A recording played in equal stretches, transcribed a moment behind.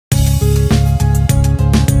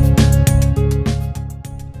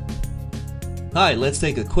Hi, let's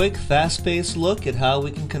take a quick, fast-paced look at how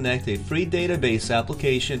we can connect a free database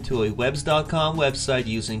application to a webs.com website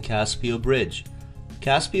using Caspio Bridge.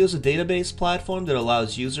 Caspio is a database platform that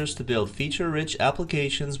allows users to build feature-rich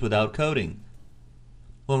applications without coding.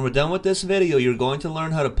 When we're done with this video, you're going to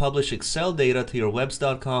learn how to publish Excel data to your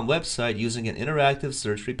webs.com website using an interactive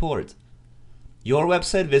search report. Your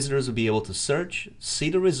website visitors will be able to search, see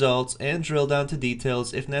the results, and drill down to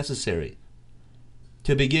details if necessary.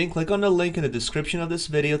 To begin, click on the link in the description of this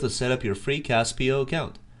video to set up your free Caspio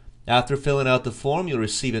account. After filling out the form, you'll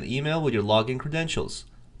receive an email with your login credentials.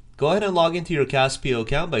 Go ahead and log into your Caspio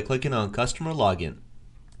account by clicking on Customer Login.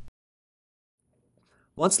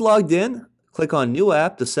 Once logged in, click on New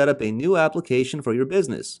App to set up a new application for your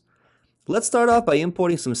business. Let's start off by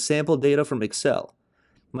importing some sample data from Excel.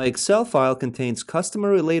 My Excel file contains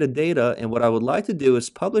customer-related data, and what I would like to do is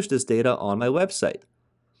publish this data on my website.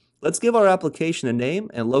 Let's give our application a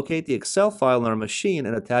name and locate the Excel file on our machine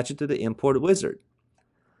and attach it to the import wizard.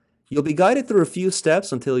 You'll be guided through a few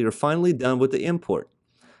steps until you're finally done with the import.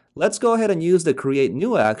 Let's go ahead and use the Create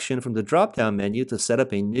New action from the drop-down menu to set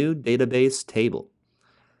up a new database table.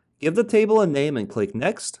 Give the table a name and click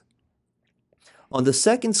Next. On the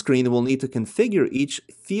second screen, we'll need to configure each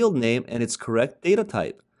field name and its correct data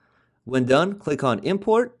type. When done, click on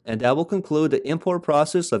Import, and that will conclude the import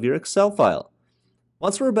process of your Excel file.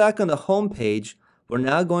 Once we're back on the home page, we're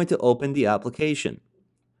now going to open the application.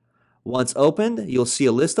 Once opened, you'll see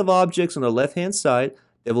a list of objects on the left-hand side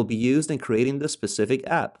that will be used in creating the specific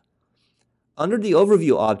app. Under the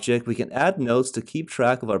Overview object, we can add notes to keep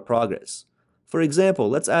track of our progress. For example,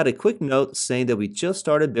 let's add a quick note saying that we just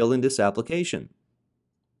started building this application.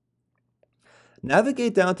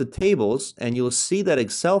 Navigate down to Tables, and you'll see that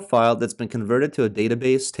Excel file that's been converted to a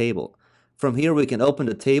database table. From here, we can open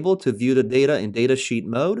the table to view the data in datasheet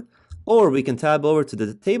mode, or we can tab over to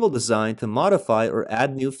the table design to modify or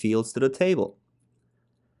add new fields to the table.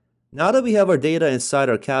 Now that we have our data inside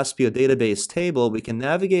our Caspio database table, we can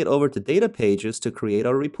navigate over to Data Pages to create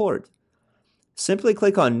our report. Simply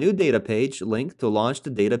click on New Data Page link to launch the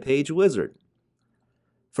Data Page wizard.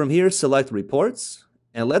 From here, select Reports,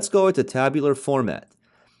 and let's go into tabular format.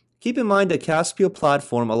 Keep in mind that Caspio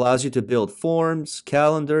platform allows you to build forms,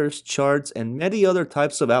 calendars, charts, and many other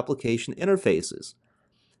types of application interfaces.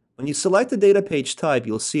 When you select the data page type,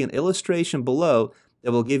 you'll see an illustration below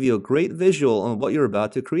that will give you a great visual on what you're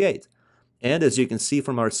about to create. And as you can see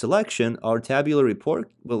from our selection, our tabular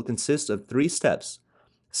report will consist of 3 steps: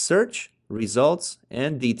 Search, Results,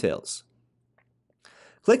 and Details.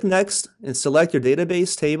 Click Next and select your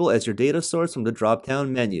database table as your data source from the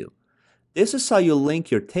drop-down menu. This is how you link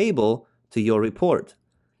your table to your report.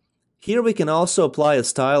 Here we can also apply a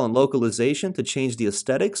style and localization to change the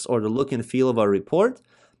aesthetics or the look and feel of our report,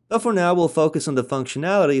 but for now we'll focus on the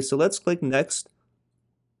functionality, so let's click Next.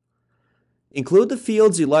 Include the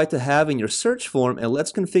fields you'd like to have in your search form, and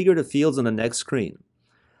let's configure the fields on the next screen.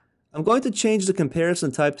 I'm going to change the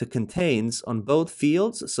comparison type to Contains on both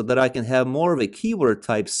fields so that I can have more of a keyword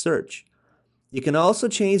type search. You can also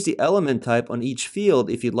change the element type on each field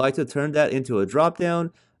if you'd like to turn that into a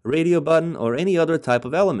drop-down, radio button, or any other type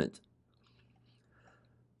of element.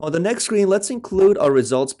 On the next screen, let's include our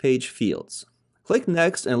results page fields. Click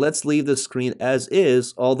Next and let's leave the screen as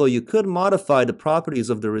is, although you could modify the properties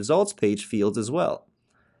of the results page fields as well.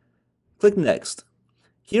 Click Next.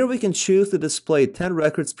 Here we can choose to display 10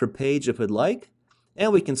 records per page if we'd like,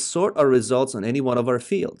 and we can sort our results on any one of our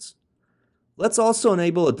fields. Let's also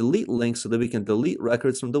enable a delete link so that we can delete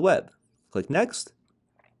records from the web. Click Next.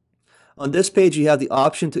 On this page, you have the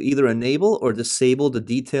option to either enable or disable the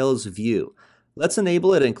Details view. Let's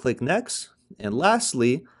enable it and click Next. And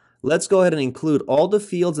lastly, let's go ahead and include all the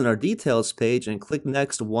fields in our Details page and click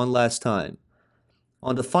Next one last time.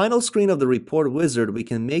 On the final screen of the report wizard, we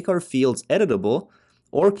can make our fields editable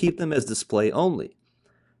or keep them as display only.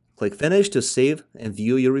 Click Finish to save and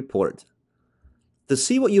view your report. To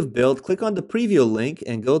see what you've built, click on the Preview link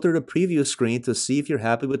and go through the preview screen to see if you're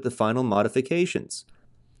happy with the final modifications.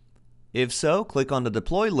 If so, click on the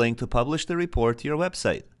Deploy link to publish the report to your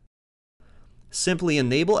website. Simply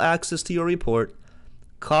enable access to your report,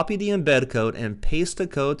 copy the embed code, and paste the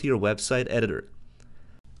code to your website editor.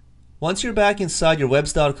 Once you're back inside your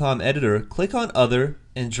webs.com editor, click on Other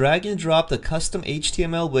and drag and drop the custom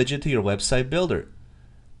HTML widget to your website builder.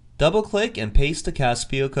 Double-click and paste the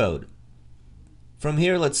Caspio code. From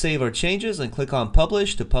here, let's save our changes and click on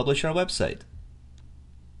Publish to publish our website.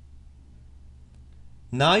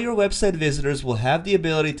 Now your website visitors will have the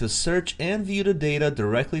ability to search and view the data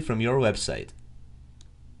directly from your website.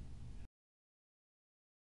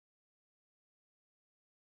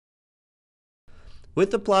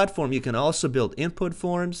 With the platform, you can also build input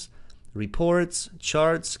forms, reports,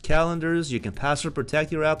 charts, calendars. You can password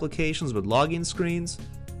protect your applications with login screens.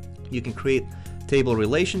 You can create table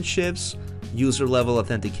relationships, user-level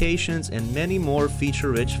authentications, and many more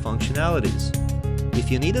feature-rich functionalities. If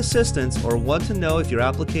you need assistance or want to know if your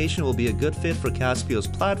application will be a good fit for Caspio's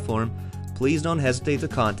platform, please don't hesitate to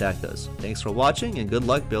contact us. Thanks for watching and good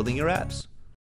luck building your apps.